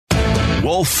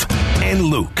Wolf and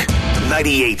Luke.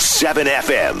 98.7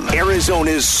 FM,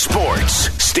 Arizona's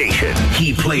sports station.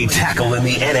 He played tackle in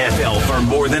the NFL for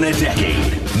more than a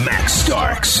decade. Max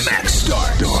Starks. Maximum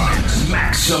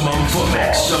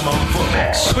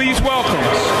football. Please welcome,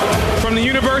 from the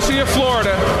University of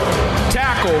Florida,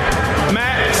 tackle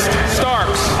Max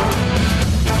Starks.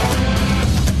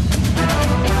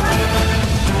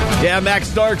 Yeah, Max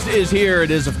Starks is here.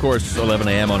 It is, of course, 11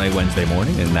 a.m. on a Wednesday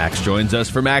morning, and Max joins us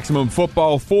for Maximum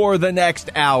Football for the next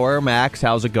hour. Max,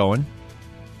 how's it going?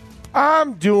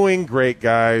 I'm doing great,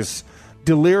 guys.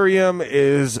 Delirium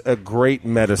is a great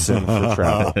medicine for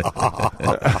travel.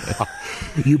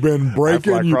 You've been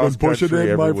breaking, you've been pushing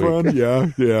it, my friend.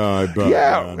 Yeah, I bet.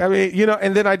 Yeah, man. I mean,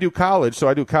 and then I do college, so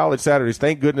I do college Saturdays.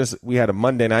 Thank goodness we had a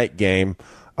Monday night game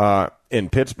in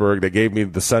Pittsburgh that gave me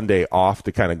the Sunday off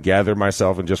to kind of gather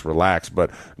myself and just relax. But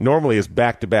normally it's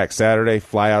back-to-back Saturday,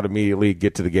 fly out immediately,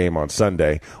 get to the game on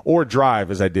Sunday, or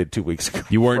drive as I did 2 weeks ago.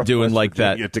 You weren't doing like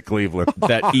that to Cleveland.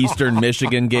 That Eastern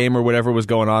Michigan game or whatever was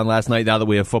going on last night. Now that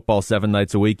we have football 7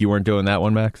 nights a week, you weren't doing that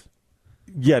one, Max?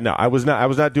 Yeah, no, I was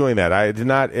not doing that. I did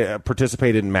not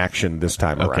participate in Maction this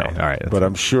time around. Okay, all right. But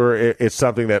I'm sure it's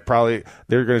something that probably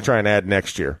they're going to try and add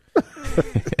next year.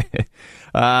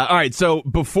 All right, so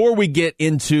before we get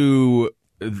into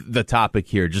the topic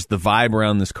here, just the vibe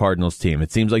around this Cardinals team,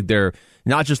 it seems like they're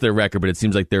not just their record, but it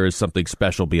seems like there is something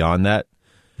special beyond that.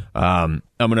 I'm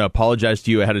going to apologize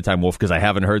to you ahead of time, Wolf, because I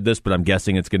haven't heard this, but I'm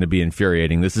guessing it's going to be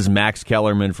infuriating. This is Max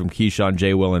Kellerman from Keyshawn,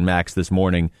 J. Will, and Max this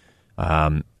morning.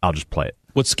 I'll just play it.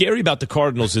 What's scary about the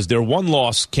Cardinals is their one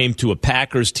loss came to a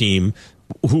Packers team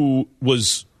who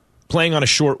was playing on a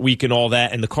short week and all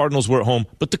that, and the Cardinals were at home,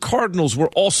 but the Cardinals were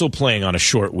also playing on a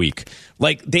short week.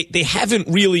 Like, they haven't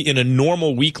really, in a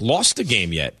normal week, lost a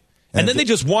game yet. And then they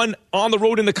just won on the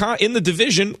road in the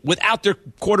division without their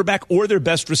quarterback or their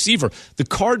best receiver. The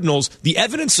Cardinals, the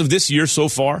evidence of this year so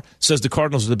far says the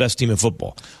Cardinals are the best team in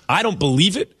football. I don't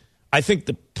believe it. I think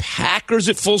the Packers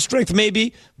at full strength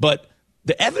maybe, but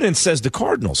the evidence says the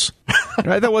Cardinals.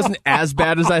 Right, that wasn't as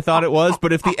bad as I thought it was,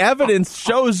 but if the evidence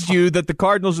shows you that the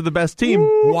Cardinals are the best team,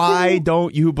 why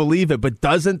don't you believe it? But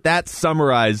doesn't that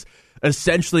summarize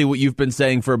essentially what you've been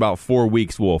saying for about 4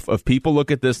 weeks, Wolf? Of people look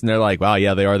at this and they're like, wow,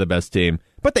 yeah, they are the best team,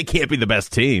 but they can't be the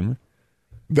best team.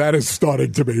 That is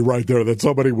stunning to me right there, that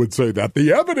somebody would say that.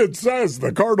 The evidence says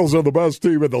the Cardinals are the best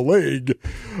team in the league.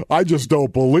 I just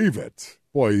don't believe it.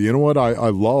 Boy, you know what? I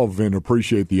love and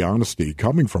appreciate the honesty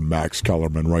coming from Max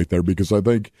Kellerman right there, because I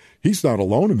think he's not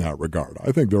alone in that regard.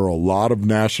 I think there are a lot of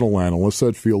national analysts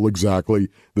that feel exactly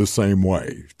the same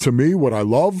way. To me, what I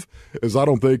love is I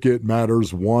don't think it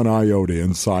matters one iota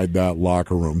inside that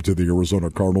locker room to the Arizona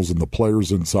Cardinals and the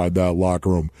players inside that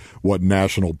locker room what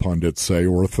national pundits say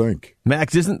or think.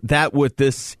 Max, isn't that what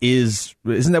this is?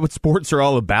 Isn't that what sports are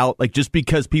all about? Like, just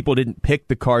because people didn't pick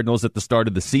the Cardinals at the start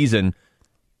of the season,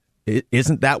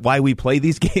 isn't that why we play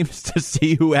these games, to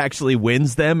see who actually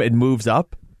wins them and moves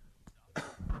up?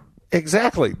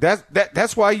 Exactly.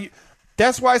 That's why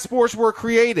sports were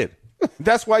created.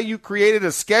 That's why you created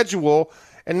a schedule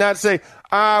and not say,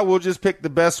 we'll just pick the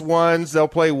best ones. They'll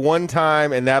play one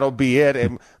time and that'll be it,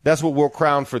 and that's what we'll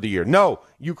crown for the year. No,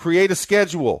 you create a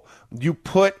schedule. You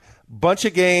put bunch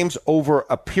of games over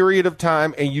a period of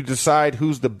time, and you decide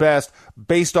who's the best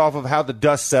based off of how the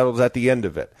dust settles at the end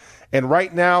of it. And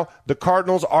right now, the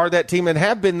Cardinals are that team and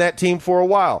have been that team for a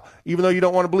while, even though you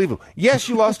don't want to believe them. Yes,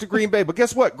 you lost to Green Bay, but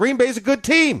guess what? Green Bay's a good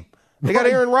team. They got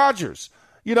Aaron Rodgers.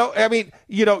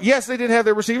 Yes, they didn't have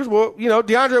their receivers. Well,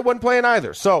 DeAndre wasn't playing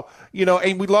either. So,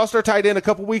 and we lost our tight end a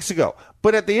couple weeks ago.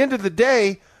 But at the end of the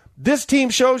day, this team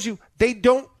shows you they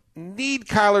don't need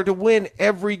Kyler to win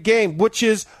every game, which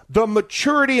is the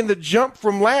maturity and the jump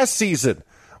from last season.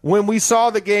 When we saw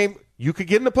the game, you could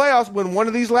get in the playoffs when one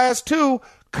of these last two,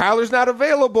 Kyler's not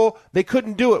available. They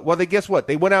couldn't do it. Well, guess what?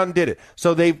 They went out and did it.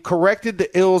 So they've corrected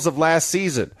the ills of last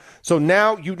season. So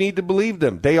now you need to believe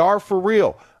them. They are for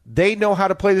real. They know how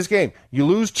to play this game. You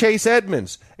lose Chase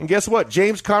Edmonds, and guess what?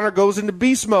 James Conner goes into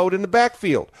beast mode in the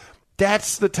backfield.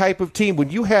 That's the type of team. When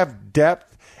you have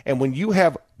depth and when you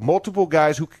have multiple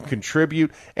guys who can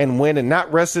contribute and win and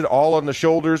not rested all on the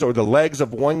shoulders or the legs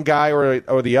of one guy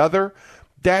or the other,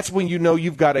 that's when you know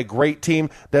you've got a great team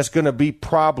that's going to be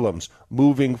problems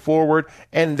moving forward,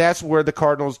 and that's where the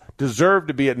Cardinals deserve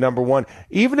to be at number one.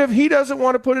 Even if he doesn't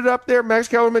want to put it up there, Max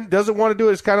Kellerman doesn't want to do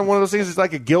it. It's kind of one of those things. It's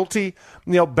like a guilty,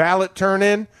 ballot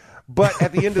turn-in. But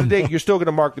at the end of the day, you're still going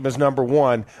to mark them as number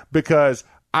one, because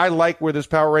I like where this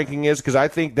power ranking is, because I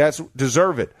think that's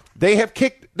deserve it. They have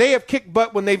kicked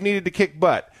butt when they've needed to kick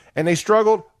butt, and they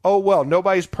struggled. Oh well,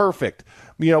 nobody's perfect.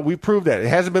 We proved that. It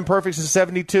hasn't been perfect since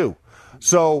 '72.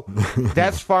 So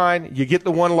that's fine. You get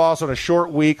the one loss on a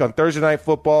short week on Thursday Night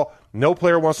Football. No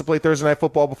player wants to play Thursday Night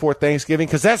Football before Thanksgiving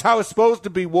because that's how it's supposed to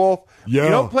be, Wolf. Yeah. You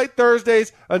don't play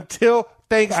Thursdays until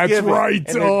Thanksgiving. That's right.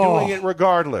 And they're doing it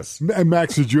regardless. And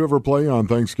Max, did you ever play on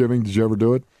Thanksgiving? Did you ever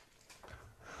do it?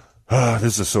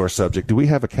 This is a sore subject. Do we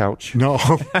have a couch? No.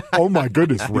 Oh, my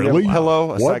goodness. Really?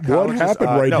 Hello? What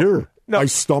happened here? No. I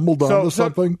stumbled onto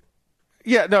something?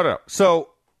 Yeah, no. So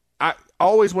I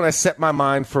always, when I set my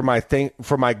mind for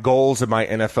my goals in my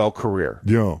NFL career,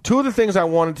 two of the things I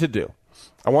wanted to do,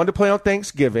 I wanted to play on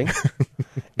Thanksgiving,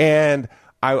 and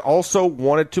I also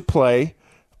wanted to play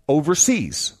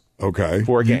overseas. Okay.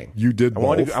 For a game. You did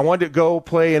both? I wanted to go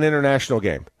play an international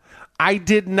game. I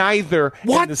did neither.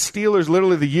 What? And the Steelers,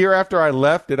 literally the year after I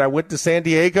left and I went to San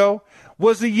Diego,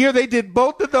 was the year they did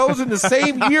both of those in the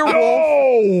same year,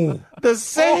 Wolf. The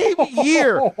same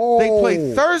year. They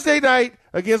played Thursday night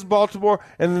against Baltimore,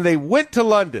 and then they went to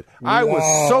London. I was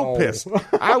so pissed.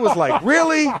 I was like,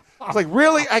 really? I was like,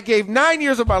 really? I gave 9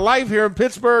 years of my life here in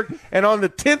Pittsburgh, and on the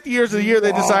 10th years of the year,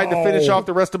 they decided to finish off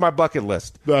the rest of my bucket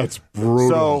list. That's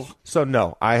brutal. So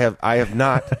no, I have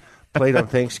not played on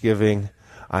Thanksgiving.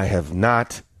 I have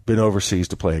not been overseas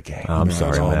to play a game. I'm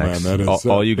sorry, Max. Man,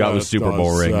 all you got was Super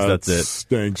Bowl rings. That's it.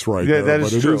 Stinks right there. That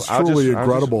is but true. It is truly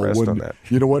incredible. When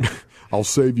you know what? I'll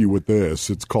save you with this.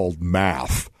 It's called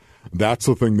math. That's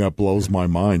the thing that blows my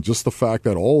mind. Just the fact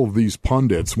that all of these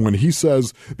pundits, when he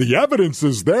says the evidence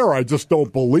is there, I just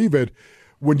don't believe it.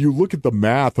 When you look at the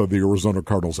math of the Arizona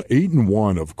Cardinals,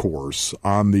 8-1, of course,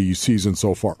 on the season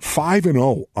so far,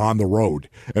 5-0 on the road.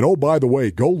 And oh, by the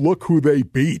way, go look who they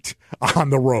beat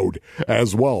on the road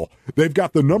as well. They've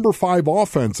got the number 5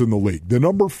 offense in the league, the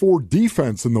number 4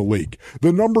 defense in the league,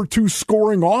 the number 2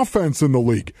 scoring offense in the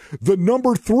league, the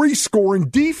number 3 scoring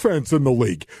defense in the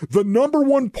league. The number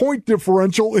 1 point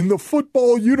differential in the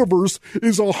football universe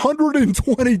is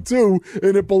 122,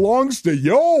 and it belongs to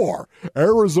your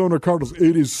Arizona Cardinals.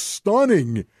 It is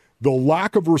stunning, the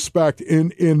lack of respect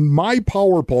in my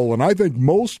power poll, and I think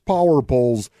most power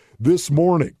polls this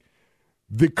morning.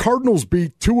 The Cardinals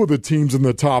beat 2 of the teams in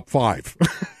the top 5.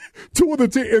 2 of the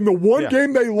teams, and the one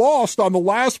game they lost on the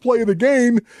last play of the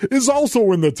game is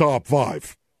also in the top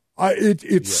 5.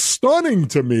 It's stunning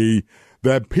to me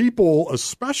that people,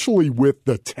 especially with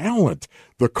the talent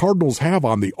the Cardinals have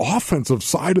on the offensive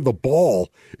side of the ball,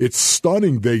 it's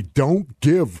stunning they don't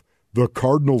give the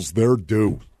Cardinals their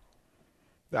due.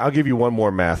 I'll give you one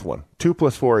more math one. 2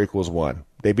 + 4 = 1.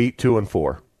 They beat 2 and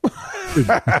 4.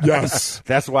 Yes.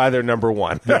 That's why they're number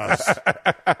 1. Yes.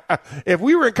 If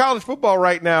we were in college football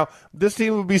right now, this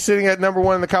team would be sitting at number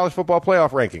 1 in the college football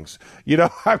playoff rankings. You know,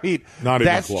 I mean,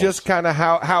 that's just kind of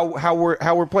how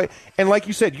we're playing. And like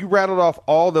you said, you rattled off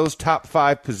all those top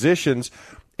 5 positions.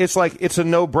 It's like it's a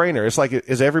no-brainer. It's like,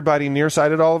 is everybody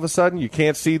nearsighted all of a sudden? You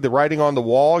can't see the writing on the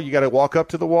wall. You got to walk up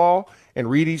to the wall and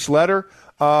read each letter.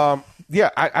 I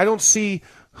don't see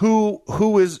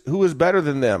who is better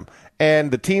than them.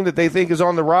 And the team that they think is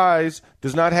on the rise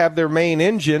does not have their main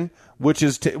engine, which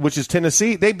is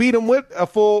Tennessee. They beat them with a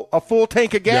full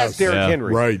tank of gas, Derrick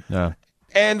Henry. Right. Yeah.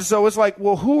 And so it's like,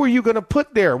 well, who are you going to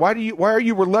put there? Why are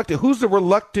you reluctant? Who's the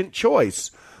reluctant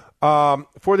choice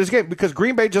for this game? Because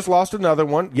Green Bay just lost another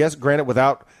one. Yes, granted,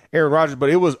 without Aaron Rodgers, but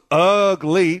it was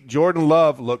ugly. Jordan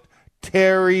Love looked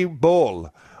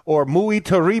terrible, or muy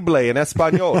terrible in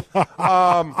Espanol.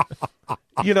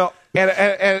 You know,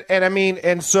 and I mean,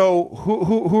 and so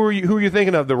who are you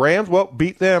thinking of? The Rams? Well,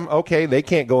 beat them. Okay, they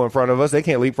can't go in front of us. They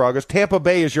can't leapfrog us. Tampa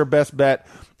Bay is your best bet,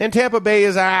 and Tampa Bay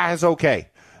is okay.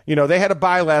 You know, they had a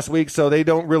bye last week, so they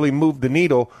don't really move the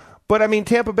needle. But I mean,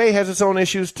 Tampa Bay has its own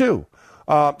issues too.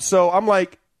 So I'm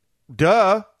like,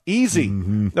 duh, easy.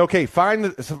 Mm-hmm. Okay, find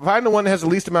the one that has the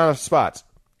least amount of spots.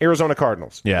 Arizona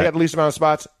Cardinals. Yeah, they got the least amount of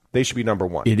spots. They should be number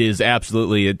 1. It is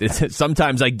absolutely.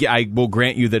 Sometimes I will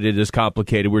grant you that it is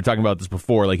complicated. We were talking about this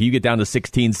before. Like, you get down to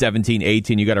 16, 17,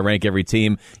 18, you got to rank every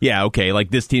team. Yeah, okay,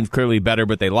 like this team's clearly better,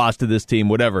 but they lost to this team,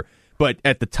 whatever. But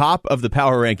at the top of the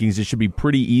power rankings, it should be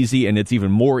pretty easy, and it's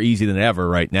even more easy than ever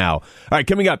right now. All right,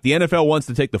 coming up, the NFL wants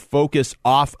to take the focus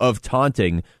off of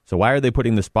taunting. So why are they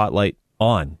putting the spotlight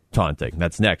on taunting?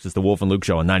 That's next. It's the Wolf and Luke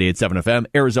Show on 98.7 FM,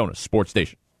 Arizona Sports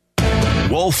Station.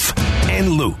 Wolf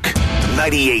and Luke.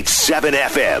 98.7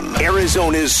 FM,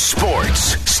 Arizona's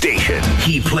sports station.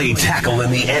 He played tackle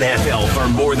in the NFL for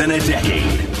more than a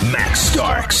decade. Max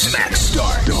Starks.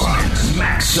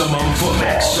 Maximum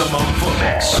football.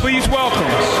 Please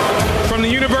welcome, from the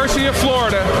University of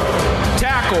Florida,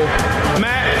 tackle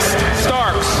Max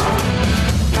Starks.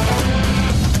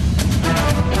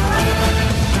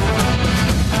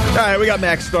 All right, we got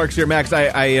Max Starks here. Max,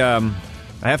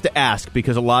 I have to ask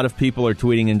because a lot of people are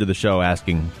tweeting into the show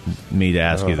asking me to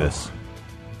ask you this.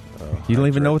 You don't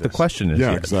even know what the question is.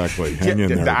 Yeah, yet. exactly. Hang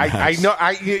in there. I know.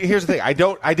 Here's the thing. I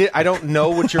don't know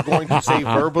what you're going to say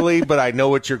verbally, but I know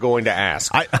what you're going to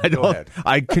ask. Go ahead.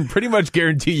 I can pretty much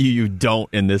guarantee you don't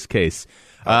in this case.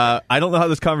 I don't know how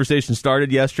this conversation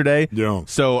started yesterday. Yeah.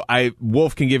 So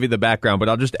Wolf can give you the background, but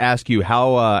I'll just ask you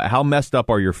how messed up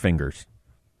are your fingers?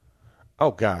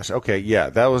 Oh gosh. Okay. Yeah,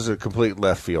 that was a complete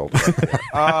left field.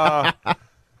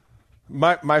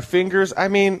 My fingers. I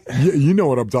mean, you know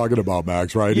what I'm talking about,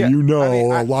 Max, right? Yeah,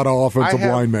 a lot of offensive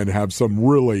linemen have some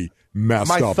really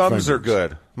messed up. My thumbs fingers. are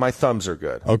good. My thumbs are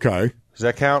good. Okay. Does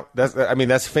that count?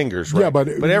 That's fingers, right? Yeah, but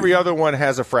every other one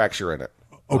has a fracture in it.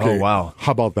 Okay. Oh, wow.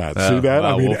 How about that? See that?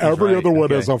 Wow, I mean, Wolf is every right. other one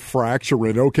Okay. has a fracture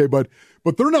in it. Okay, but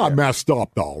they're not messed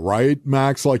up, though, right,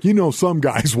 Max? Like, some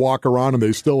guys walk around and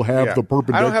they still have the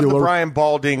perpendicular. I don't have the Brian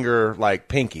Baldinger,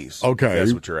 pinkies. Okay.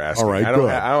 That's what you're asking. All right, I don't good.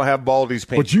 I don't have Baldy's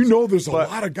pinkies. But there's a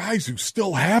lot of guys who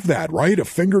still have that, right? A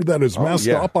finger that is messed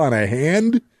yeah. up on a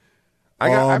hand. I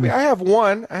have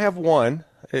one.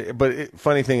 But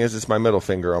funny thing is, it's my middle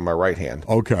finger on my right hand.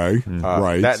 Okay,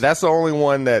 right. That's the only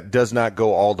one that does not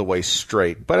go all the way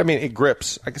straight. But, I mean, it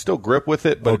grips. I can still grip with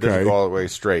it, but it doesn't go all the way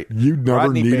straight. You'd never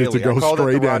Rodney need Bailey. it to go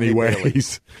straight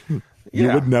anyways. You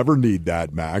Yeah. would never need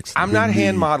that, Max. I'm not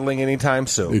hand modeling anytime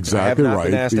soon. Exactly I have not right.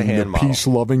 been asked to Being hand the model.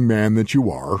 peace-loving man that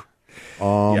you are.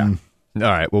 Yeah. All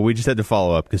right. Well, we just had to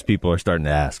follow up because people are starting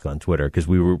to ask on Twitter because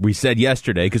we said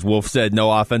yesterday because Wolf said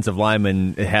no offensive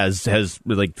lineman has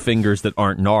fingers that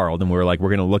aren't gnarled, and we were like, we're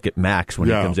going to look at Max when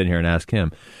he comes in here and ask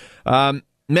him.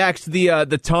 Max,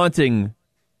 the taunting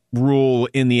rule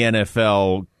in the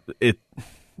NFL,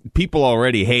 people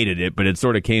already hated it, but it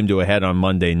sort of came to a head on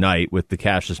Monday night with the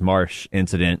Cassius Marsh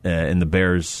incident in the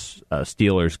Bears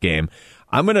Steelers game.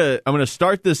 I'm gonna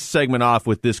start this segment off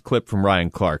with this clip from Ryan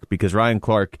Clark because Ryan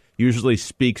Clark usually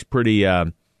speaks pretty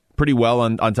well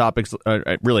on topics,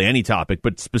 really any topic,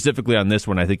 but specifically on this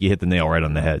one, I think you hit the nail right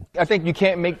on the head. I think you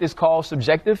can't make this call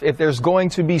subjective. If there's going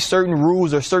to be certain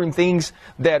rules or certain things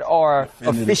that are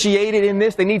officiated in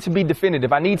this, they need to be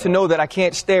definitive. I need to know that I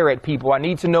can't stare at people. I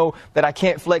need to know that I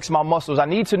can't flex my muscles. I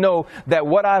need to know that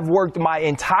what I've worked my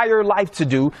entire life to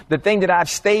do, the thing that I've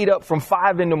stayed up from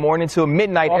 5 a.m. till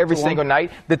midnight every single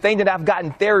night, the thing that I've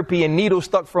gotten therapy and needles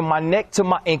stuck from my neck to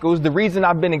my ankles, the reason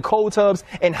I've been in cold tubs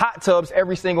and hot tubs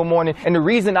every single morning, and the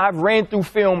reason I've ran through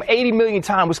film 80 million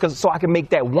times was so I can make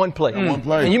that one play.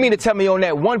 And you mean to tell me on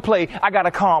that one play, I got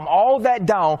to calm all that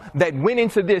down that went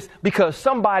into this because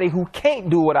somebody who can't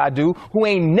do what I do, who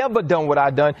ain't never done what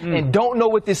I done, and don't know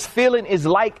what this feeling is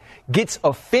like, gets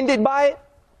offended by it?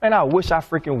 And I wish I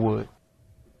freaking would.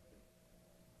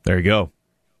 There you go.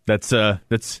 That's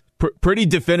pretty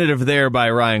definitive there by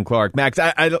Ryan Clark. Max,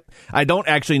 I don't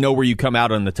actually know where you come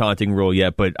out on the taunting rule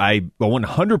yet, but I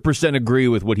 100% agree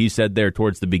with what he said there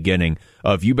towards the beginning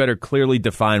of you better clearly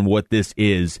define what this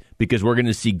is because we're going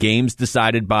to see games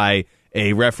decided by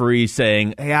a referee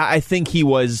saying, hey, I think he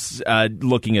was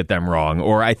looking at them wrong,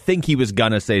 or I think he was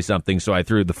going to say something, so I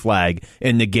threw the flag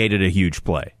and negated a huge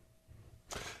play.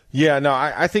 Yeah, no,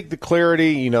 I think the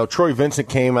clarity, Troy Vincent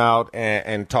came out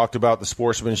and talked about the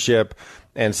sportsmanship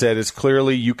and said it's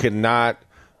clearly you cannot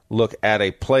look at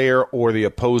a player or the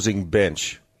opposing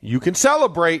bench. You can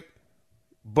celebrate,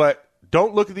 but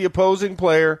don't look at the opposing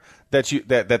player that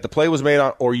the play was made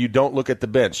on, or you don't look at the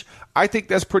bench. I think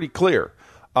that's pretty clear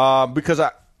because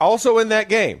also in that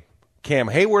game, Cam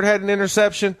Hayward had an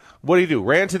interception. What did he do?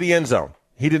 Ran to the end zone.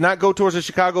 He did not go towards the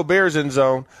Chicago Bears end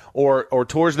zone or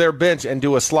towards their bench and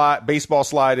do a baseball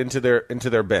slide into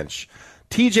their bench.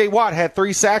 T.J. Watt had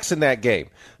 3 sacks in that game.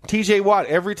 T.J. Watt,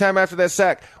 every time after that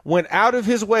sack, went out of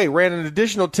his way, ran an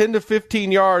additional 10 to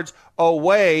 15 yards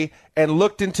away and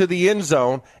looked into the end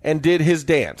zone and did his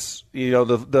dance.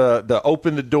 The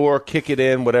open the door, kick it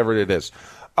in, whatever it is.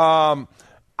 I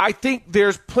think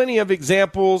there's plenty of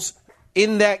examples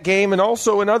in that game and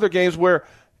also in other games where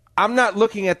I'm not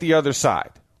looking at the other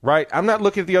side, right? I'm not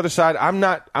looking at the other side. I'm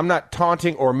not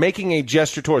taunting or making a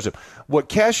gesture towards him. What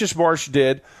Cassius Marsh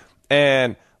did,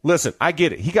 and listen, I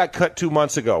get it. He got cut 2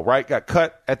 months ago, right? Got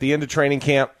cut at the end of training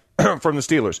camp from the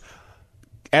Steelers.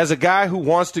 As a guy who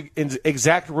wants to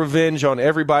exact revenge on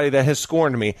everybody that has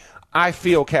scorned me, I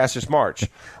feel Cassius Marsh.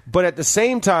 But at the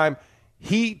same time,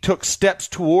 he took steps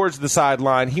towards the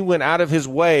sideline. He went out of his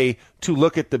way to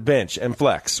look at the bench and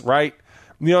flex, right?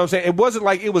 You know what I'm saying? It wasn't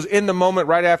like it was in the moment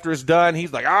right after it's done.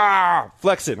 He's like,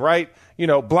 flexing, right?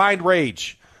 Blind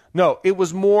rage. No, it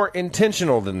was more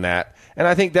intentional than that. And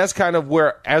I think that's kind of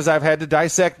where, as I've had to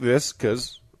dissect this,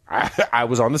 because I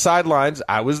was on the sidelines,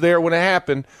 I was there when it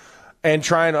happened, and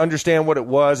trying to understand what it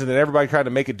was, and then everybody tried to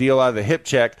make a deal out of the hip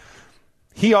check.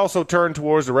 He also turned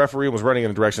towards the referee and was running in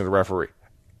the direction of the referee.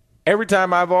 Every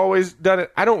time I've always done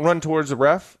it, I don't run towards the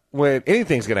ref when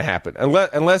anything's going to happen,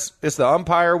 unless it's the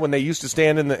umpire when they used to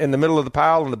stand in the middle of the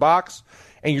pile in the box,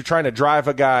 and you're trying to drive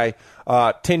a guy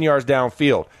 10 yards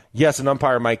downfield. Yes, an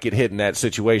umpire might get hit in that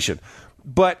situation.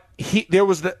 But there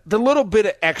was the little bit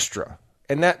of extra,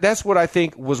 and that's what I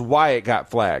think was why it got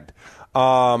flagged.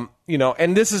 And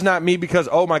this is not me because,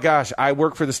 oh, my gosh, I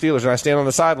work for the Steelers and I stand on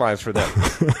the sidelines for them.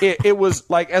 It was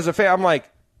like, as a fan, I'm like,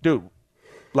 dude,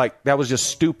 like, that was just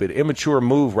stupid, immature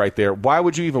move right there. Why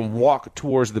would you even walk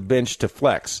towards the bench to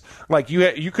flex? Like,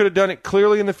 you could have done it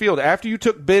clearly in the field. After you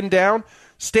took Ben down,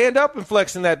 stand up and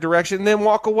flex in that direction and then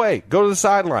walk away. Go to the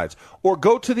sidelines. Or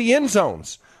go to the end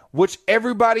zones, which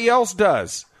everybody else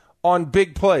does on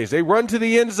big plays. They run to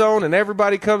the end zone and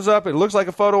everybody comes up. It looks like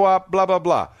a photo op, blah, blah,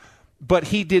 blah. But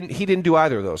he didn't do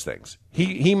either of those things.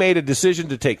 He made a decision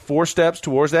to take 4 steps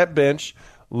towards that bench,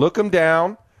 look him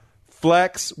down,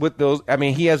 flex with those. I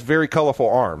mean, he has very colorful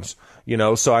arms,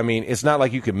 so I mean, it's not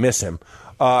like you can miss him.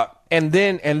 And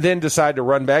then decide to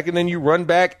run back, and then you run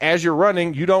back as you're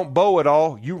running. You don't bow at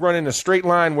all. You run in a straight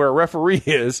line where a referee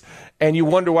is, and you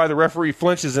wonder why the referee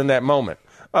flinches in that moment.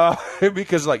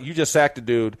 Because like you just sacked a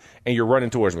dude and you're running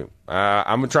towards me.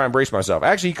 I'm gonna try and brace myself.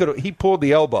 Actually, he pulled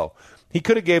the elbow. He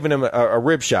could have given him a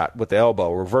rib shot with the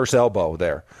elbow, reverse elbow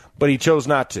there, but he chose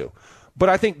not to. But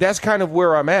I think that's kind of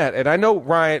where I'm at. And I know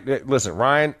Ryan, listen,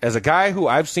 Ryan, as a guy who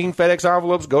I've seen FedEx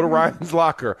envelopes go to Ryan's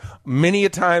locker many a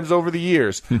times over the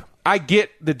years, I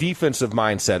get the defensive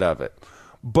mindset of it.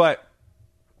 But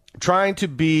trying to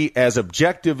be as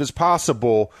objective as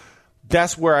possible,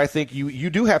 that's where I think you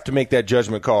do have to make that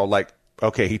judgment call. Like,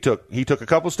 okay, he took a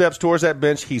couple steps towards that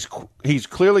bench. He's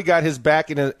clearly got his back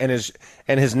and his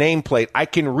nameplate. I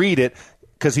can read it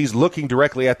because he's looking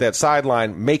directly at that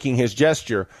sideline, making his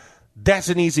gesture. That's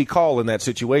an easy call in that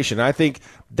situation. I think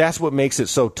that's what makes it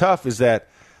so tough is that,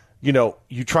 you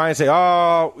try and say,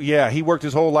 oh, yeah, he worked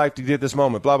his whole life to get this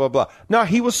moment, blah, blah, blah. No,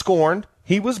 he was scorned.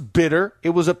 He was bitter. It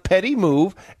was a petty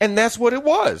move, and that's what it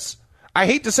was. I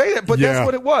hate to say that, but that's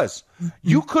what it was.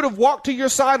 You could have walked to your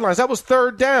sidelines. That was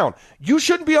 3rd down. You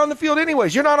shouldn't be on the field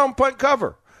anyways. You're not on punt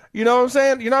cover. You know what I'm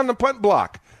saying? You're not on the punt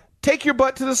block. Take your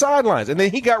butt to the sidelines. And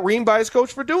then he got reamed by his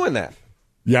coach for doing that.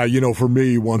 Yeah, for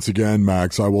me, once again,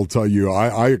 Max, I will tell you,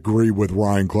 I agree with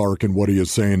Ryan Clark and what he is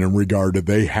saying in regard to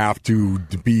they have to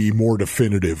be more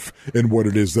definitive in what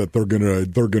it is that they're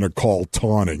gonna call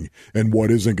taunting and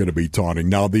what isn't going to be taunting.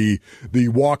 Now, the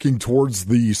walking towards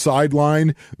the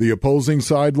sideline, the opposing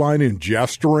sideline, and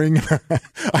gesturing,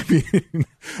 I mean,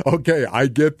 okay, I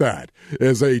get that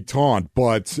as a taunt,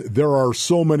 but there are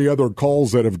so many other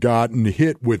calls that have gotten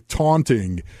hit with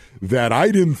taunting that I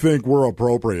didn't think were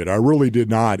appropriate. I really did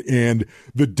not. And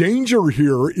the danger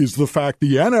here is the fact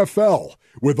the NFL,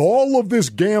 with all of this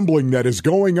gambling that is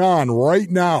going on right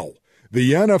now,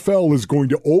 the NFL is going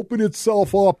to open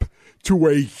itself up to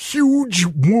a huge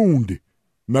wound,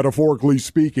 metaphorically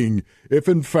speaking, if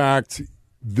in fact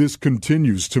this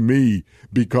continues to me,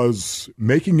 because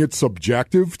making it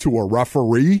subjective to a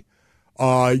referee,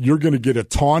 you're going to get a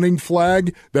taunting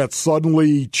flag that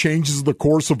suddenly changes the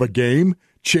course of a game,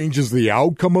 changes the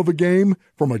outcome of a game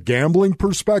from a gambling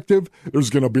perspective.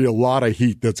 There's going to be a lot of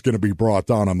heat that's going to be brought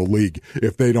down on the league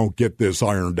if they don't get this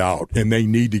ironed out, and they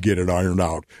need to get it ironed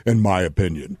out, in my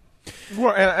opinion.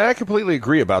 Well, and I completely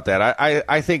agree about that.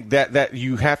 I think that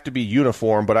you have to be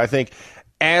uniform, but I think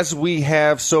as we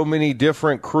have so many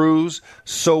different crews,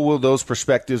 so will those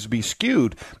perspectives be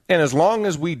skewed. And as long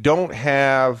as we don't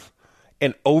have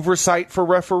an oversight for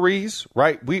referees,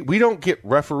 right? We don't get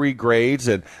referee grades,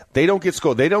 and they don't get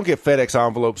scored. They don't get FedEx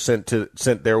envelopes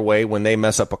sent their way when they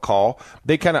mess up a call.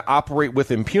 They kind of operate with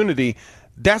impunity.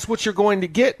 That's what you're going to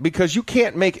get, because you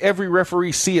can't make every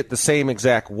referee see it the same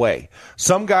exact way.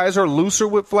 Some guys are looser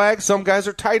with flags. Some guys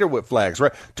are tighter with flags,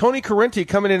 right? Tony Correnti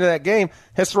coming into that game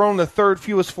has thrown the 3rd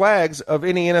fewest flags of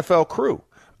any NFL crew.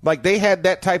 Like, they had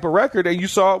that type of record, and you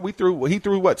saw he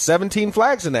threw 17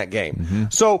 flags in that game. Mm-hmm.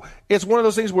 So it's one of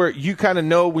those things where you kind of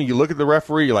know when you look at the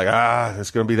referee, you're like,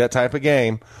 it's going to be that type of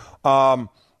game.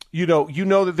 You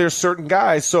know that there's certain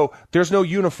guys, so there's no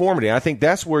uniformity. I think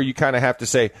that's where you kind of have to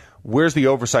say, where's the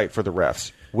oversight for the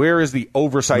refs? Where is the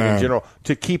oversight in general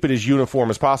to keep it as uniform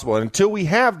as possible? And until we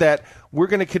have that, we're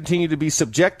going to continue to be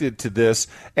subjected to this.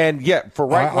 And yet, for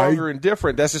right, wrong, or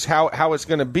indifferent, that's just how it's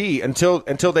going to be until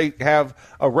they have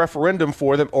a referendum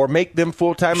for them or make them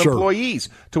full-time employees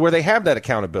to where they have that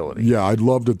accountability. Yeah, I'd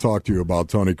love to talk to you about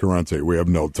Tony Corrente. We have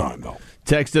no time, though.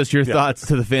 Text us your thoughts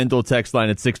to the FanDuel text line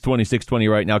at 620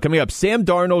 right now. Coming up, Sam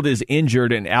Darnold is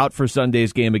injured and out for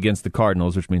Sunday's game against the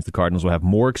Cardinals, which means the Cardinals will have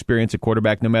more experience at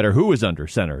quarterback no matter who is under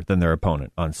center than their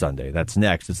opponent on Sunday. That's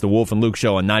next. It's the Wolf and Luke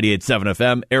Show on 98.7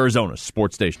 FM, Arizona's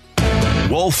sports station.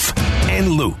 Wolf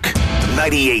and Luke,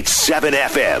 98.7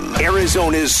 FM,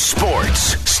 Arizona's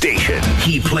sports station.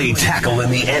 He played tackle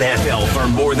in the NFL for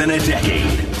more than a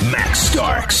decade. Max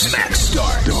Starks.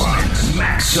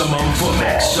 Maximum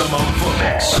football.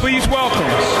 Please welcome,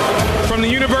 from the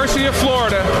University of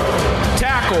Florida,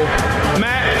 tackle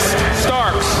Max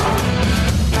Starks.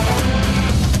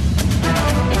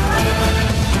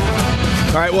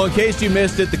 All right, well, in case you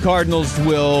missed it, the Cardinals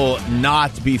will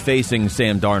not be facing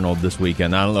Sam Darnold this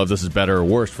weekend. I don't know if this is better or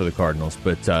worse for the Cardinals,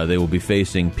 but they will be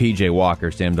facing P.J. Walker.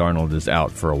 Sam Darnold is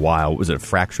out for a while. Was it a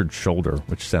fractured shoulder,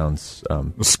 which sounds...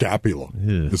 scapula,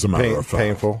 as a matter of fact.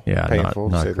 Painful. Yeah, painful,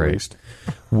 not great.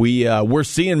 We're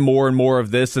seeing more and more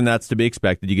of this, and that's to be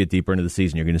expected. You get deeper into the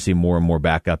season, you're going to see more and more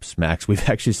backups, Max. We've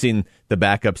actually seen the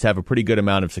backups have a pretty good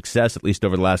amount of success, at least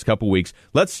over the last couple weeks.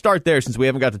 Let's start there, since we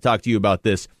haven't got to talk to you about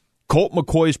this. Colt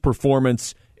McCoy's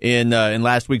performance in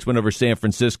last week's win over San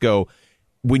Francisco,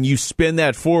 when you spin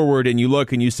that forward and you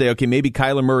look and you say, okay, maybe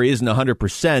Kyler Murray isn't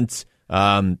 100%,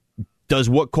 does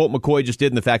what Colt McCoy just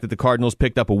did and the fact that the Cardinals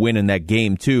picked up a win in that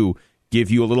game too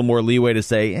give you a little more leeway to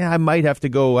say, I may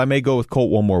go with Colt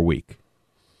one more week?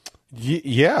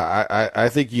 Yeah, I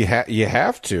think you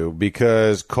have to,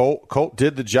 because Colt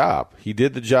did the job. He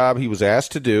did the job he was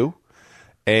asked to do,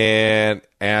 and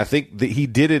I think that he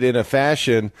did it in a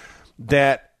fashion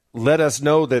that let us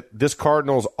know that this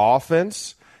Cardinals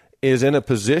offense is in a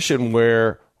position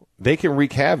where they can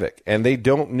wreak havoc, and they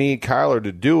don't need Kyler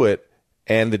to do it.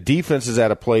 And the defense is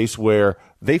at a place where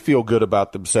they feel good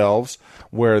about themselves,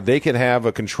 where they can have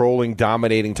a controlling,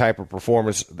 dominating type of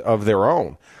performance of their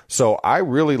own. So I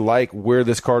really like where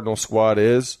this Cardinals squad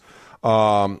is.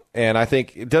 And I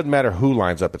think it doesn't matter who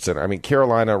lines up at center. I mean,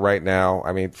 Carolina right now,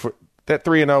 for that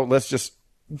 3-0, let's just,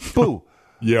 boo.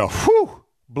 Yeah. Whew.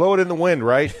 Blow it in the wind,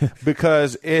 right?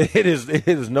 Because it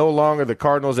is no longer the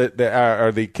Cardinals that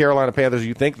are the Carolina Panthers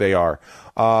you think they are.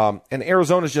 And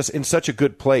Arizona's just in such a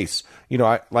good place.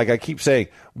 I keep saying,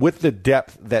 with the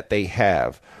depth that they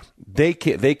have, they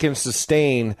can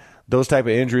sustain those type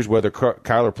of injuries, whether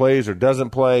Kyler plays or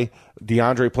doesn't play,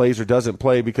 DeAndre plays or doesn't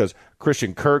play, because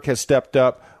Christian Kirk has stepped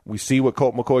up. We see what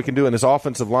Colt McCoy can do, and this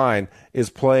offensive line is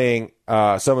playing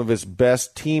some of its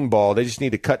best team ball. They just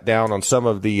need to cut down on some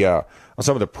of the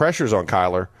pressures on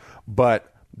Kyler.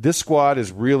 But this squad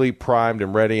is really primed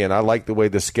and ready, and I like the way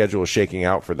the schedule is shaking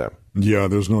out for them. Yeah,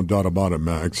 there's no doubt about it,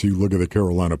 Max. You look at the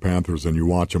Carolina Panthers and you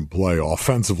watch them play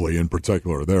offensively in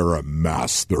particular. They're a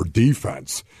mess. Their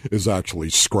defense is actually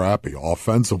scrappy.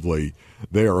 Offensively,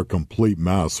 they are a complete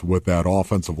mess with that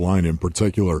offensive line in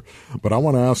particular. But I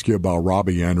want to ask you about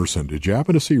Robbie Anderson. Did you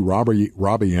happen to see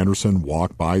Robbie Anderson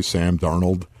walk by Sam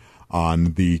Darnold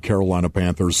on the Carolina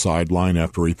Panthers sideline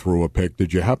after he threw a pick?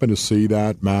 Did you happen to see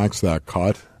that, Max, that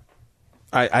cut?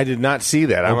 I did not see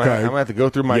that. I'm going to have to go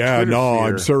through my Twitter feed.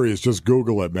 I'm serious. Just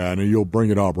Google it, man, and you'll bring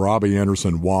it up. Robbie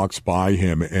Anderson walks by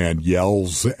him and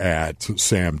yells at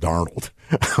Sam Darnold.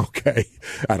 Okay.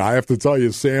 And I have to tell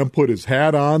you, Sam put his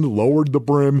hat on, lowered the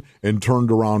brim, and turned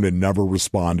around and never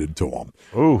responded to him.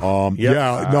 Ooh.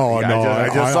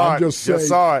 I just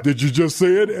saw it. Did you just see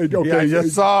it? Okay. Yeah, I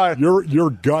just saw it. Your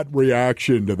gut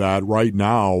reaction to that right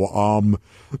now,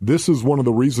 this is one of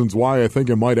the reasons why I think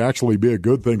it might actually be a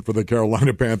good thing for the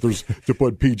Carolina Panthers to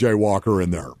put P.J. Walker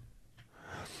in there.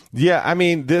 Yeah,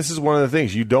 this is one of the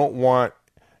things. You don't want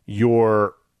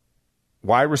your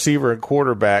wide receiver and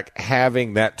quarterback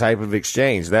having that type of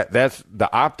exchange. That's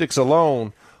the optics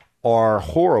alone are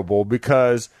horrible,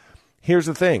 because here's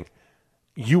the thing.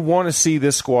 You want to see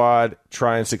this squad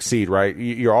try and succeed, right?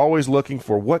 You're always looking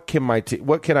for what can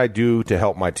I do to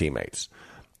help my teammates?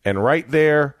 And right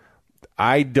there,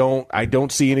 I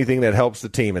don't see anything that helps the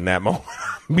team in that moment.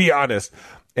 Be honest.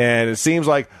 And it seems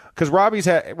like, because Robbie's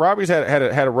had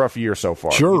a rough year so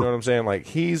far. Sure. You know what I'm saying? Like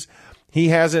he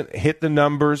hasn't hit the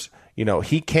numbers.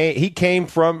 He came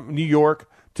from New York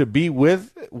to be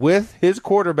with his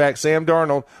quarterback, Sam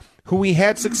Darnold, who he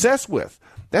had success with.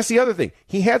 That's the other thing.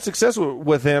 He had success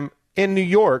with him in New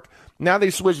York. Now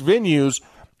they switched venues,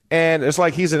 and it's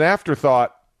like he's an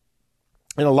afterthought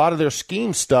in a lot of their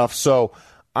scheme stuff. So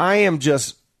I am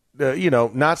just,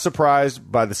 not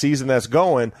surprised by the season that's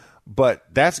going, but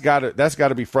that's got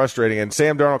to be frustrating. And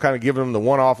Sam Darnold kind of giving him the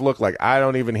one-off look, like I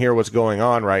don't even hear what's going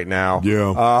on right now.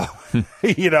 Yeah,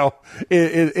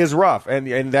 is rough,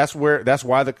 and that's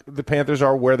why the Panthers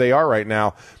are where they are right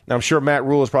now. And I'm sure Matt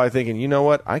Rule is probably thinking, you know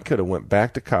what, I could have went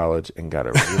back to college and got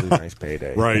a really nice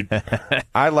payday. Right.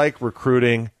 I like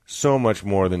recruiting so much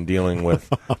more than dealing with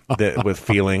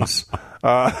feelings.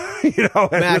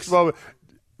 At Max, this moment.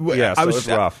 Yeah, so it's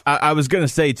rough. I was going to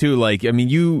say, too,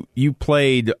 you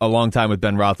played a long time with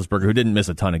Ben Roethlisberger, who didn't miss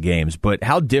a ton of games, but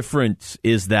how different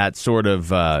is that sort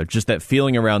of just that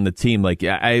feeling around the team? Like,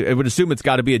 I would assume it's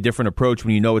got to be a different approach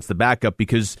when you know it's the backup,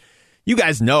 because you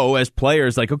guys know as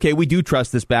players, like, okay, we do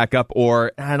trust this backup,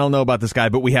 or I don't know about this guy,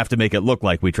 but we have to make it look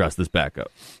like we trust this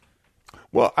backup.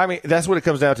 Well, I mean, that's what it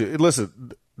comes down to.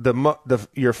 Listen,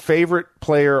 your favorite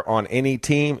player on any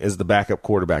team is the backup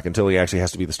quarterback until he actually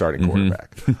has to be the starting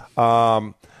quarterback.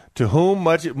 To whom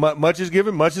much is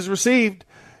given, much is received.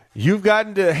 You've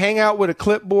gotten to hang out with a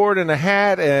clipboard and a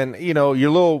hat and, your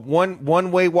little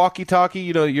one-way walkie-talkie.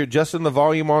 You're adjusting the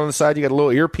volume on the side. You got a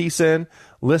little earpiece in,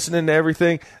 listening to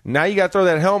everything. Now you got to throw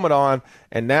that helmet on,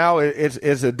 and now it's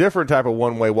a different type of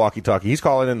one-way walkie-talkie. He's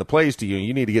calling in the plays to you, and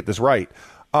you need to get this right.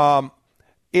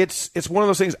 It's one of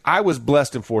those things. I was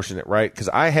blessed and fortunate, right? Because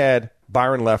I had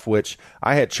Byron Leftwich,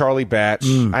 I had Charlie Batch,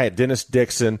 I had Dennis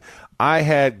Dixon, I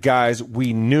had guys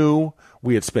we knew,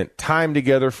 we had spent time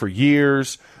together for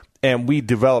years, and we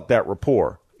developed that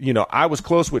rapport. I was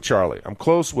close with Charlie. I'm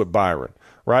close with Byron,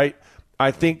 right?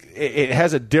 I think it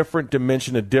has a different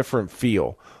dimension, a different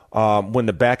feel when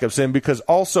the backup's in, because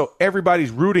also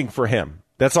everybody's rooting for him.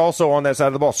 That's also on that side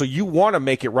of the ball. So you want to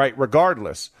make it right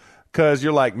regardless. Because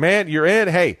you're like, man, you're in.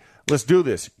 Hey, let's do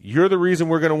this. You're the reason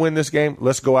we're going to win this game.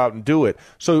 Let's go out and do it.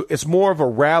 So it's more of a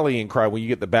rallying cry when you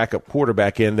get the backup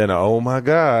quarterback in than oh my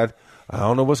God, I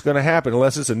don't know what's going to happen,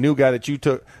 unless it's a new guy that you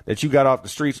got off the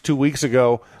streets 2 weeks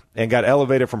ago and got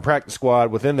elevated from practice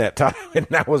squad within that time and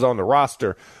that was on the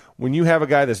roster. When you have a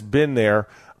guy that's been there,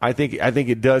 I think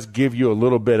it does give you a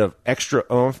little bit of extra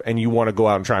oomph, and you want to go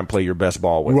out and try and play your best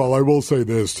ball with Well, I will say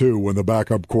this, too. When the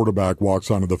backup quarterback walks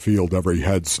onto the field, every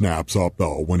head snaps up,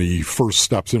 though. When he first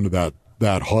steps into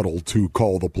that huddle to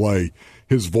call the play,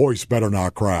 his voice better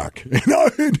not crack.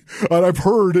 And I've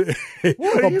heard a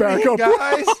backup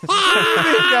guys.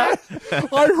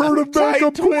 I heard a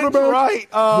backup quarterback. Right.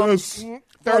 Yes.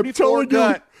 34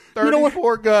 gut.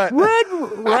 34 gut.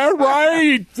 Right.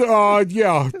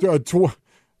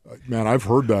 Man, I've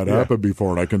heard that happen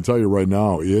before, and I can tell you right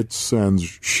now, it sends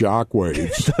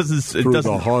shockwaves through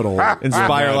the huddle.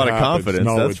 Inspire a lot of confidence,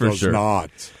 no, that's for sure.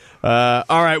 Not. All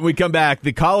right, we come back.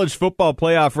 The college football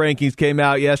playoff rankings came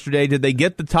out yesterday. Did they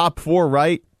get the top four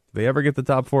right? Did they ever get the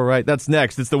top four right? That's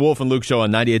next. It's the Wolf and Luke Show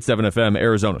on 98.7 FM,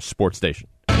 Arizona Sports Station.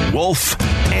 Wolf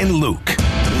and Luke.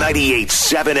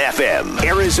 98.7 FM,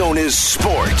 Arizona's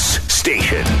sports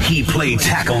station. He played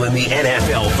tackle in the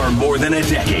NFL for more than a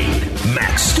decade.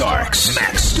 Max Starks.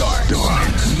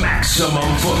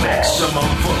 Maximum football.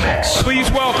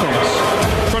 Please welcome,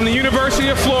 from the University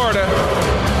of Florida,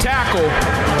 tackle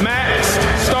Max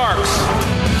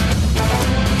Starks.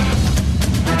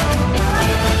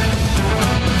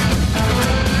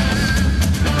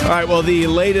 All right, well, the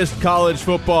latest college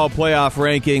football playoff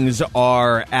rankings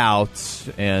are out,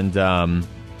 and,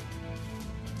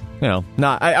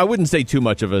 I wouldn't say too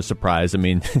much of a surprise. I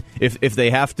mean, if they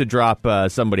have to drop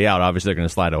somebody out, obviously they're going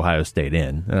to slide Ohio State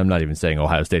in, and I'm not even saying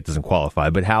Ohio State doesn't qualify,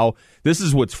 but this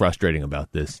is what's frustrating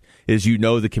about this, is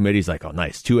the committee's like, oh,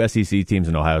 nice, 2 SEC teams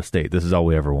in Ohio State. This is all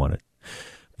we ever wanted.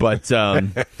 But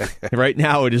right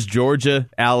now it is Georgia,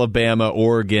 Alabama,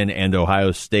 Oregon, and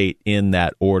Ohio State in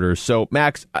that order. So,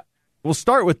 Max, we'll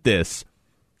start with this.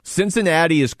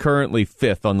 Cincinnati is currently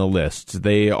 5th on the list.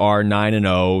 They are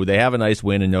 9-0. They have a nice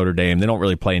win in Notre Dame. They don't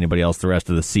really play anybody else the rest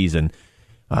of the season.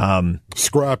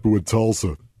 Scrap with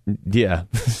Tulsa. Yeah.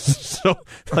 So,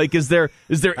 is there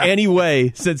any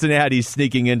way Cincinnati's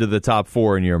sneaking into the top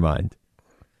 4 in your mind?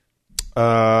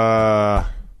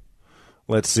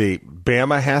 Let's see.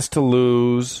 Bama has to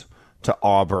lose to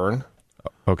Auburn.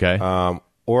 Okay.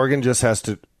 Oregon just has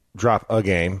to drop a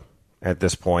game at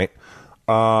this point.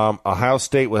 Ohio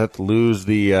State will have to lose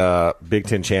the Big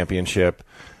Ten championship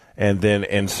and then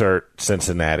insert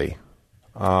Cincinnati.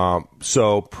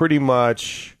 So pretty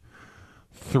much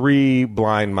 3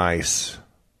 blind mice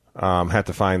have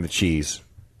to find the cheese.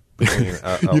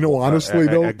 Honestly,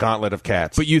 though, a gauntlet of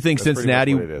cats. But you think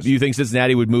Cincinnati? You think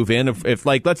Cincinnati would move in if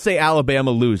let's say Alabama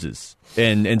loses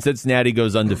and Cincinnati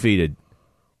goes undefeated?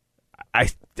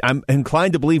 I'm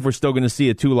inclined to believe we're still going to see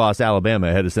a 2-loss Alabama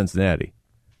ahead of Cincinnati.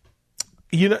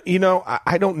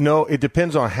 I don't know. It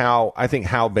depends on how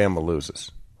Bama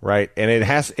loses, right? And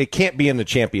it can't be in the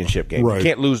championship game. Right. You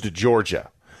can't lose to Georgia.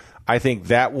 I think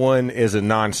that one is a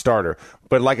non-starter.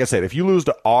 But like I said, if you lose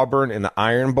to Auburn in the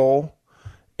Iron Bowl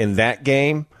in that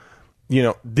game,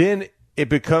 then it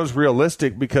becomes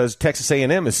realistic because Texas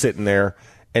A&M is sitting there,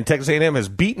 and Texas A&M has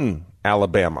beaten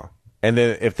Alabama. And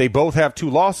then if they both have 2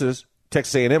 losses,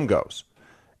 Texas A&M goes.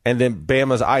 And then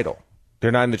Bama's idle.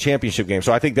 They're not in the championship game.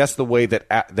 So I think that's the way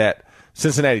that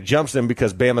Cincinnati jumps them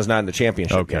because Bama's not in the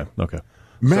championship game. Okay.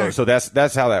 Max, so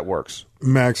that's how that works.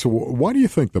 Max, why do you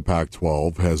think the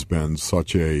Pac-12 has been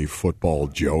such a football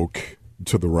joke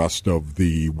to the rest of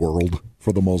the world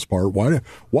for the most part?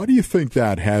 Why do you think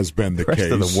that has been the rest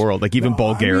case? Of the world, like even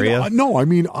Bulgaria? I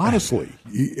mean, honestly,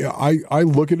 I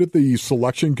look at it, the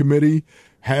selection committee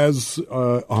has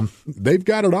they've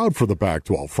got it out for the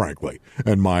Pac-12, frankly,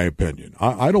 in my opinion.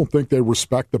 I don't think they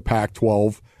respect the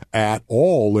Pac-12 at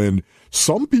all, and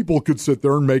some people could sit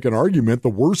there and make an argument the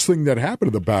worst thing that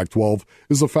happened to the Pac-12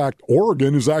 is the fact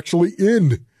Oregon is actually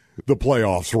in the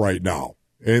playoffs right now.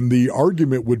 And the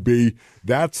argument would be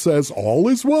that says all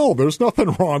is well. There's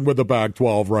nothing wrong with the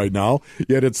Pac-12 right now,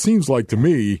 yet it seems like to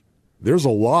me there's a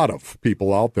lot of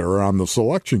people out there on the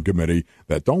selection committee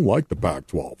that don't like the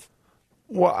Pac-12.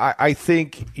 Well, I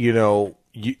think,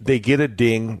 they get a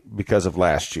ding because of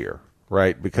last year,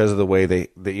 right? Because of the way the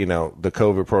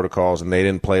COVID protocols, and they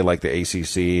didn't play like the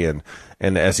ACC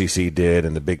and the SEC did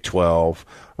and the Big 12,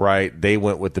 right? They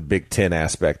went with the Big 10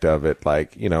 aspect of it.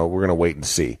 Like, we're going to wait and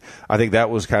see. I think that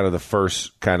was kind of the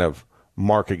first kind of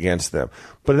mark against them.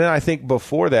 But then I think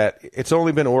before that, it's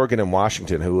only been Oregon and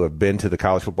Washington who have been to the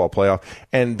college football playoff,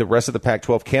 and the rest of the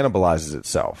Pac-12 cannibalizes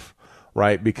itself.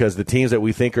 Right, because the teams that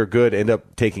we think are good end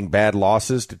up taking bad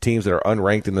losses to teams that are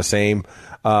unranked in the same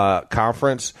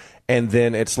conference. And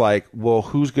then it's like, well,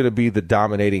 who's going to be the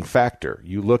dominating factor?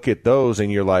 You look at those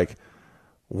and you're like,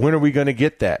 when are we going to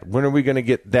get that? When are we going to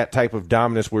get that type of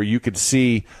dominance where you could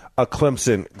see a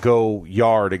Clemson go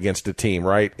yard against a team,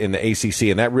 right, in the ACC?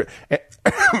 And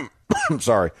that I'm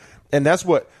sorry. And that's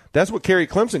what carried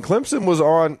Clemson. Clemson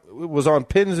was on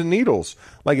pins and needles.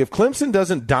 Like, if Clemson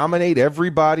doesn't dominate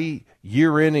everybody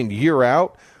year in and year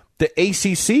out, the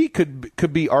ACC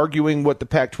could be arguing what the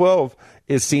Pac-12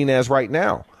 is seen as right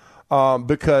now,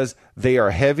 because they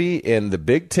are heavy in the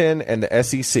Big 10 and the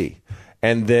SEC.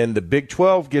 And then the Big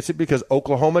 12 gets it because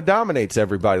Oklahoma dominates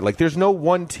everybody. Like, there's no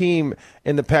one team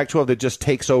in the Pac-12 that just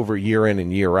takes over year in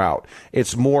and year out.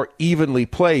 It's more evenly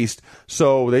placed.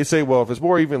 So they say, well, if it's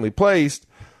more evenly placed,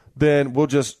 then we'll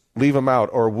just leave them out,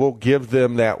 or we'll give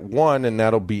them that one, and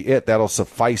that'll be it. That'll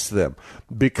suffice them,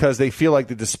 because they feel like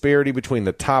the disparity between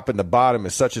the top and the bottom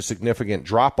is such a significant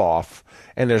drop-off,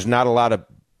 and there's not a lot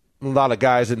of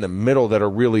guys in the middle that are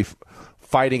really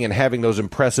fighting and having those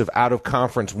impressive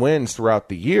out-of-conference wins throughout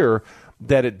the year,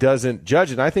 that it doesn't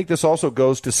judge. And I think this also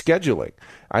goes to scheduling.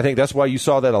 I think that's why you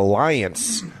saw that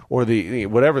alliance, or the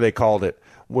whatever they called it,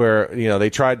 where they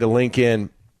tried to link in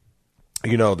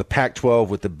the Pac-12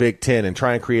 with the Big 10 and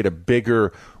try and create a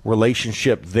bigger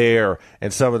relationship there,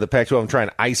 and some of the Pac-12 and try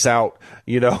and ice out,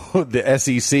 the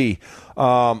SEC.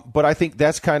 But I think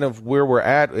that's kind of where we're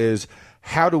at, is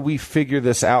how do we figure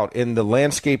this out in the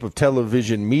landscape of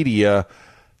television media?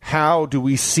 How do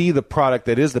we see the product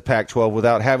that is the Pac-12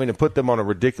 without having to put them on a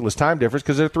ridiculous time difference?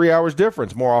 Because they're 3 hours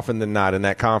difference more often than not in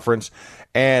that conference.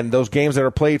 And those games that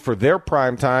are played for their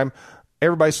prime time,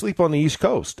 everybody sleep on the East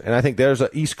Coast. And I think there's an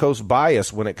East Coast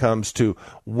bias when it comes to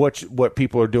what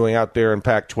people are doing out there in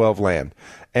Pac-12 land.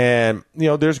 And,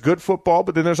 there's good football,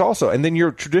 but then there's also, and then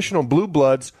your traditional blue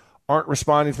bloods aren't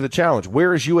responding to the challenge.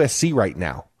 Where is USC right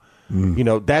now?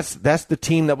 That's the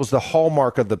team that was the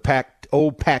hallmark of the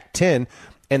old Pac-10,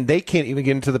 and they can't even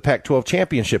get into the Pac-12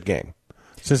 championship game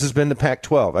since it's been the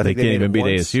Pac-12. I think they can't even beat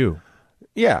ASU.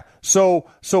 Yeah. So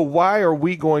why are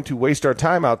we going to waste our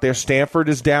time out there? Stanford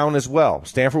is down as well.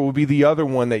 Stanford would be the other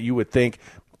one that you would think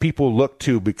people look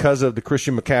to because of the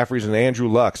Christian McCaffreys and the Andrew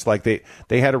Lucks. Like they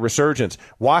had a resurgence.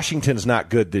 Washington's not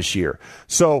good this year.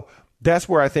 So that's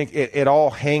where I think it all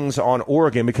hangs on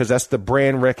Oregon, because that's the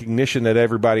brand recognition that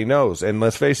everybody knows. And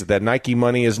let's face it, that Nike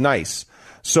money is nice.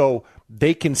 So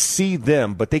they can see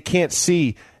them, but they can't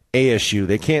see ASU.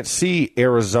 They can't see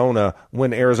Arizona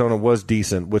when Arizona was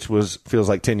decent, which feels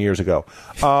like 10 years ago.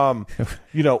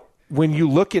 When you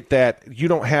look at that, you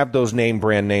don't have those name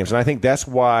brand names. And I think that's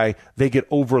why they get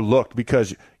overlooked,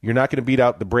 because you're not going to beat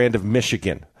out the brand of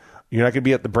Michigan. You're not going to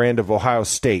beat out the brand of Ohio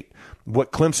State.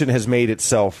 What Clemson has made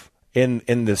itself in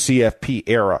the CFP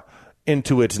era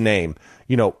into its name.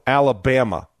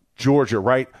 Alabama, Georgia,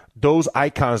 right? Those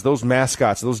icons, those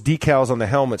mascots, those decals on the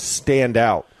helmets stand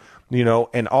out.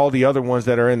 and all the other ones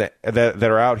that are that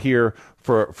are out here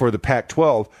for the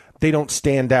Pac-12, they don't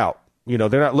stand out. They're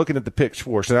not looking at the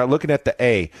pitchforks. They're not looking at the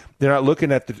A. They're not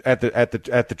looking at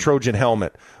the Trojan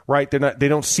helmet, right? They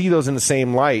don't see those in the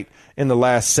same light in the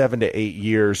last 7 to 8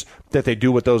 years that they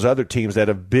do with those other teams that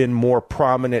have been more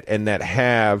prominent and that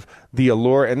have the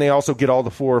allure. And they also get all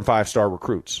the 4 and 5 star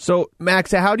recruits. So,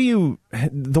 Max, the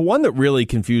one that really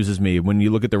confuses me when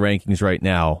you look at the rankings right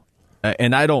now,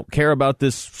 and I don't care about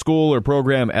this school or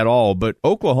program at all, but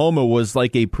Oklahoma was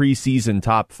like a preseason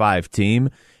top 5 team,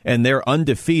 and they're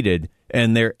undefeated,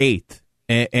 and they're 8th.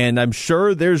 And I'm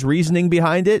sure there's reasoning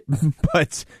behind it,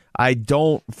 but I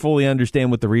don't fully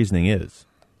understand what the reasoning is.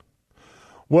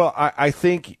 Well, I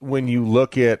think when you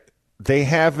look at, they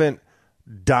haven't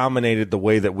dominated the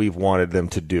way that we've wanted them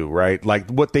to do, right? Like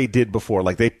what they did before.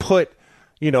 Like they put,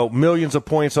 millions of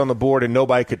points on the board and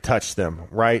nobody could touch them,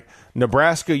 right?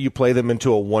 Nebraska, you play them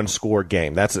into a 1-score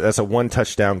game. That's a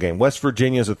 1-touchdown game. West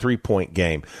Virginia is a 3-point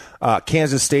game.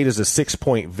 Kansas State is a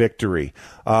 6-point victory.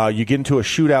 You get into a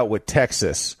shootout with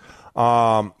Texas.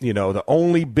 The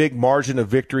only big margin of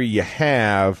victory you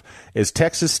have is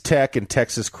Texas Tech and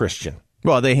Texas Christian.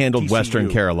 Well, they handled TCU. Western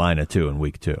Carolina, too, in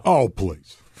week 2. Oh,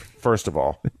 please. First of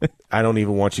all, I don't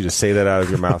even want you to say that out of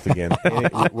your mouth again.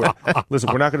 Listen,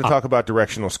 we're not going to talk about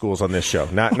directional schools on this show.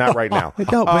 Not right now.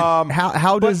 No, but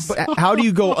how do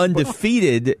you go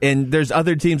undefeated and there's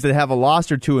other teams that have a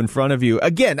loss or two in front of you?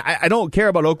 Again, I don't care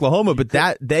about Oklahoma, but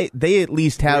that they at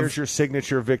least have. Where's your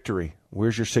signature victory?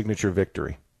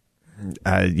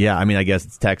 Yeah, I guess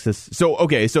it's Texas. So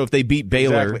if they beat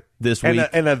Baylor this week,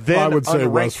 and a then I would say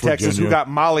unranked Texas who got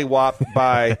mollywopped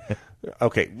by.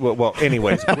 Okay, well,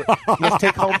 anyways, let's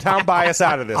take hometown bias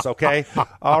out of this, okay?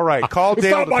 All right, call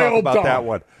Dale to talk about that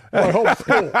one.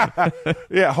 Homeschool.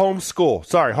 Yeah, homeschool.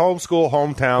 Sorry, homeschool,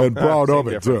 hometown. And proud of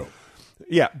it, too.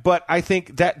 Yeah, but I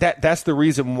think that's the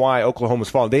reason why Oklahoma's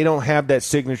fallen. They don't have that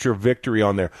signature victory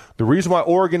on there. The reason why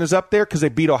Oregon is up there, because they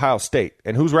beat Ohio State.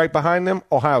 And who's right behind them?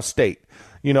 Ohio State.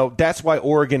 That's why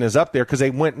Oregon is up there, because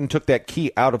they went and took that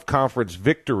key out-of-conference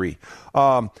victory.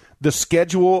 The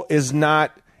schedule is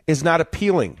not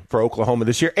appealing for Oklahoma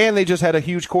this year, and they just had a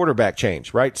huge quarterback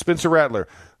change, right? Spencer Rattler,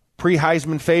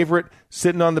 pre-Heisman favorite,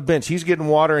 sitting on the bench. He's getting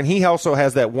water, and he also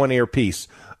has that one earpiece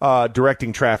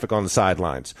directing traffic on the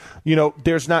sidelines.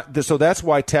 There's not, so that's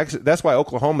why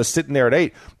Oklahoma's sitting there at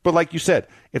 8. But like you said,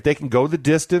 if they can go the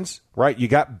distance, right? You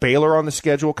got Baylor on the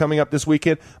schedule coming up this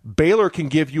weekend. Baylor can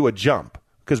give you a jump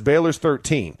because Baylor's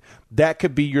 13. That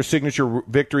could be your signature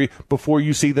victory before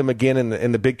you see them again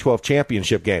in the Big 12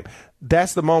 championship game.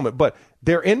 That's the moment. But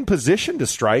they're in position to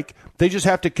strike. They just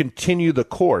have to continue the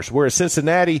course. Whereas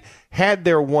Cincinnati had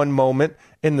their one moment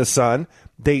in the sun.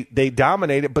 They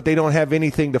dominate it, but they don't have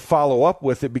anything to follow up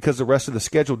with it because the rest of the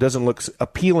schedule doesn't look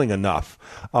appealing enough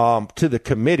to the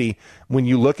committee when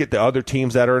you look at the other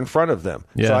teams that are in front of them.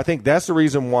 Yeah. So I think that's the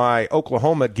reason why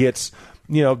Oklahoma gets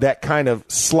that kind of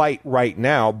slight right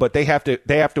now, but they have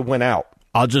to win out.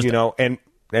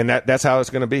 And that's how it's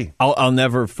going to be. I'll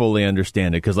never fully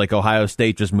understand it because like Ohio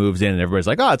State just moves in and everybody's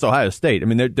like, oh, it's Ohio State. I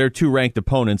mean, they're 2 ranked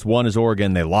opponents. One is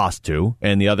Oregon, they lost to,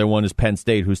 and the other one is Penn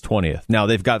State, who's 20th. Now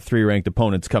they've got 3 ranked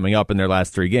opponents coming up in their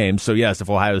last 3 games. So yes, if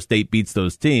Ohio State beats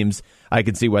those teams, I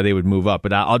can see why they would move up.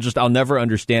 But I'll never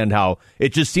understand how it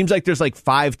just seems like there's like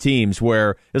 5 teams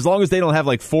where as long as they don't have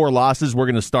like 4 losses, we're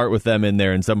going to start with them in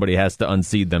there, and somebody has to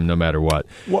unseed them no matter what.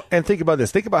 Well, and think about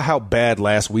this. Think about how bad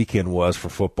last weekend was for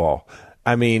football.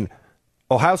 I mean,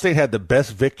 Ohio State had the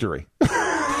best victory.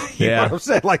 You know what I'm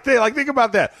saying? Think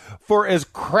about that. For as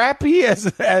crappy as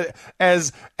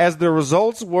the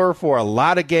results were for a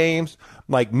lot of games,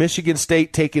 like Michigan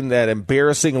State taking that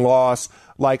embarrassing loss,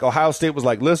 like Ohio State was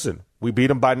like, listen, we beat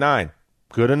them by 9.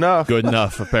 Good enough. Good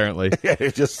enough, apparently.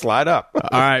 Just slide up.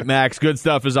 All right, Max. Good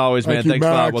stuff as always, man. Thanks a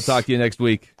lot. We'll talk to you next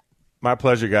week. My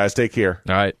pleasure, guys. Take care.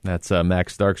 All right. That's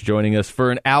Max Starks joining us for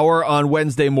an hour on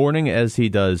Wednesday morning, as he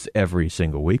does every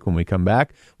single week. When we come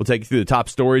back, we'll take you through the top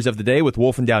stories of the day with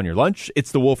Wolfing Down Your Lunch.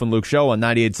 It's the Wolf and Luke Show on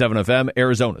 98.7 FM,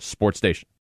 Arizona's sports station.